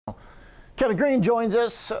Kevin Green joins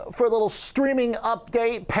us for a little streaming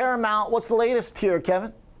update. Paramount, what's the latest here,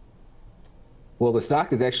 Kevin? Well, the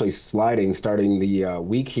stock is actually sliding starting the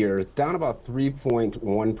week here. It's down about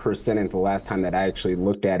 3.1% at the last time that I actually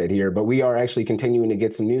looked at it here. But we are actually continuing to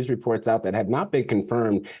get some news reports out that have not been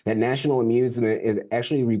confirmed that National Amusement is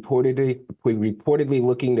actually reportedly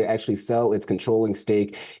looking to actually sell its controlling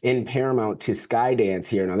stake in Paramount to Skydance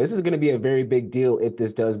here. Now, this is going to be a very big deal if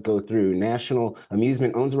this does go through. National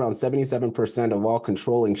Amusement owns around 77% of all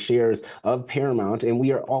controlling shares of Paramount. And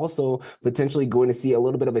we are also potentially going to see a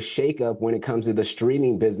little bit of a shakeup when it comes to the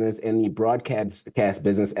streaming business and the broadcast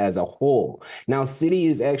business as a whole. Now, Citi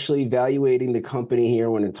is actually evaluating the company here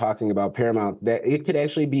when we're talking about Paramount, that it could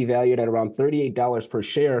actually be valued at around $38 per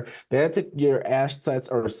share. That's if your assets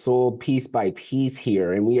are sold piece by piece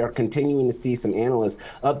here. And we are continuing to see some analysts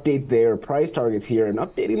update their price targets here and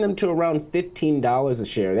updating them to around $15 a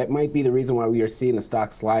share. That might be the reason why we are seeing the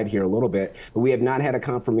stock slide here a little bit. But we have not had a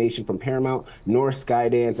confirmation from Paramount nor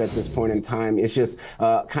Skydance at this point in time. It's just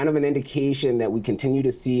kind of an indication that we continue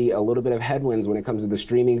to see a little bit of headwinds when it comes to the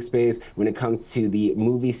streaming space, when it comes to the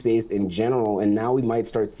movie space in general. And now we might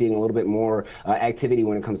start seeing a little bit more activity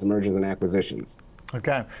when it comes to mergers and acquisitions.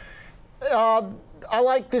 Okay. I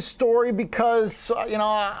like this story because,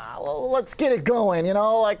 let's get it going.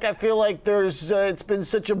 Like I feel like it's been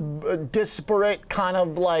such a disparate kind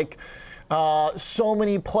of like so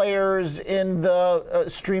many players in the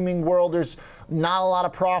streaming world. There's not a lot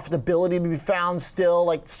of profitability to be found still.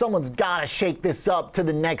 Like someone's got to shake this up to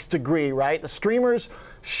the next degree, right? The streamers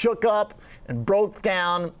shook up and broke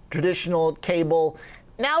down traditional cable.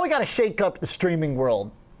 Now we got to shake up the streaming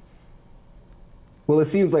world. Well, it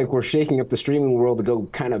seems like we're shaking up the streaming world to go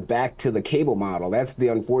kind of back to the cable model. That's the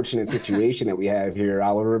unfortunate situation that we have here,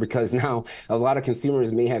 Oliver, because now a lot of consumers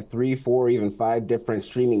may have 3, 4, even 5 different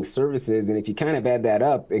streaming services. And if you kind of add that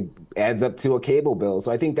up, it adds up to a cable bill.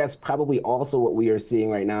 So I think that's probably also what we are seeing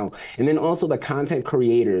right now. And then also the content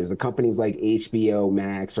creators, the companies like HBO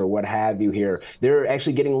Max or what have you here, they're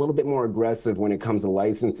actually getting a little bit more aggressive when it comes to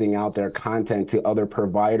licensing out their content to other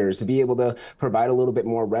providers to be able to provide a little bit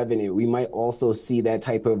more revenue. We might also see that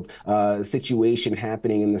type of situation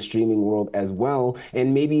happening in the streaming world as well,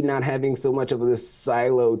 and maybe not having so much of this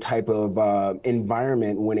silo type of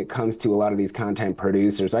environment when it comes to a lot of these content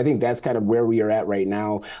producers. So I think that's kind of where we are at right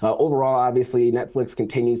now. Overall, obviously, Netflix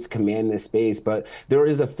continues to command this space, but there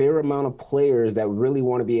is a fair amount of players that really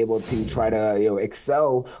want to be able to try to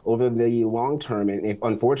excel over the long term. And if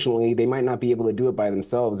unfortunately they might not be able to do it by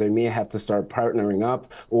themselves, they may have to start partnering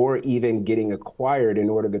up or even getting acquired in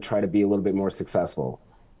order to try to be a little bit more successful.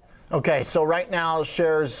 Okay, so right now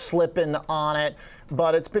shares slipping on it,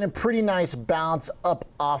 but it's been a pretty nice bounce up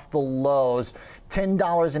off the lows.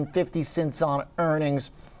 $10.50 on earnings.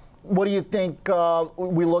 What do you think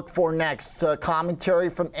we look for next? Commentary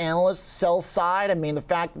from analysts, sell side? I mean, the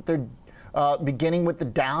fact that they're beginning with the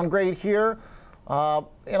downgrade here,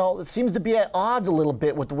 it seems to be at odds a little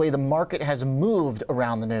bit with the way the market has moved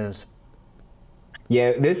around the news.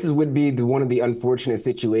 Yeah, this would be one of the unfortunate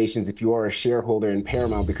situations if you are a shareholder in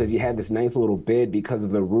Paramount, because you had this nice little bid because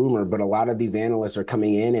of the rumor, but a lot of these analysts are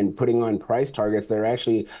coming in and putting on price targets that are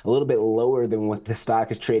actually a little bit lower than what the stock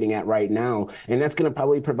is trading at right now. And that's going to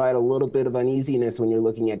probably provide a little bit of uneasiness when you're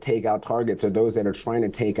looking at takeout targets or those that are trying to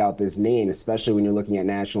take out this name, especially when you're looking at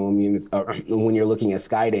National Amusement, or when you're looking at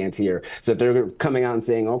Skydance here. So if they're coming out and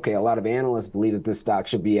saying, okay, a lot of analysts believe that this stock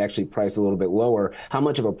should be actually priced a little bit lower, how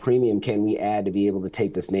much of a premium can we add to be able to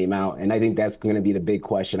take this name out? And I think that's going to be the big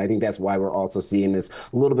question. I think that's why we're also seeing this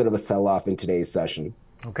a little bit of a sell-off in today's session.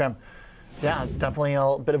 Okay. Yeah, definitely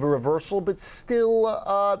a bit of a reversal, but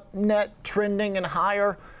still net trending and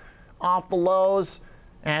higher off the lows.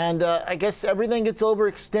 And I guess everything gets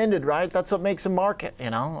overextended, right? That's what makes a market,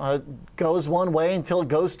 It goes one way until it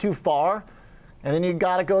goes too far, and then you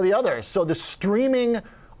got to go the other. So the streaming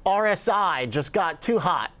RSI just got too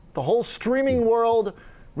hot. The whole streaming world,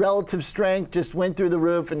 relative strength just went through the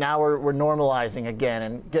roof, and now we're normalizing again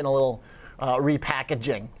and getting a little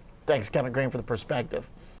repackaging. Thanks, Kevin Green, for the perspective.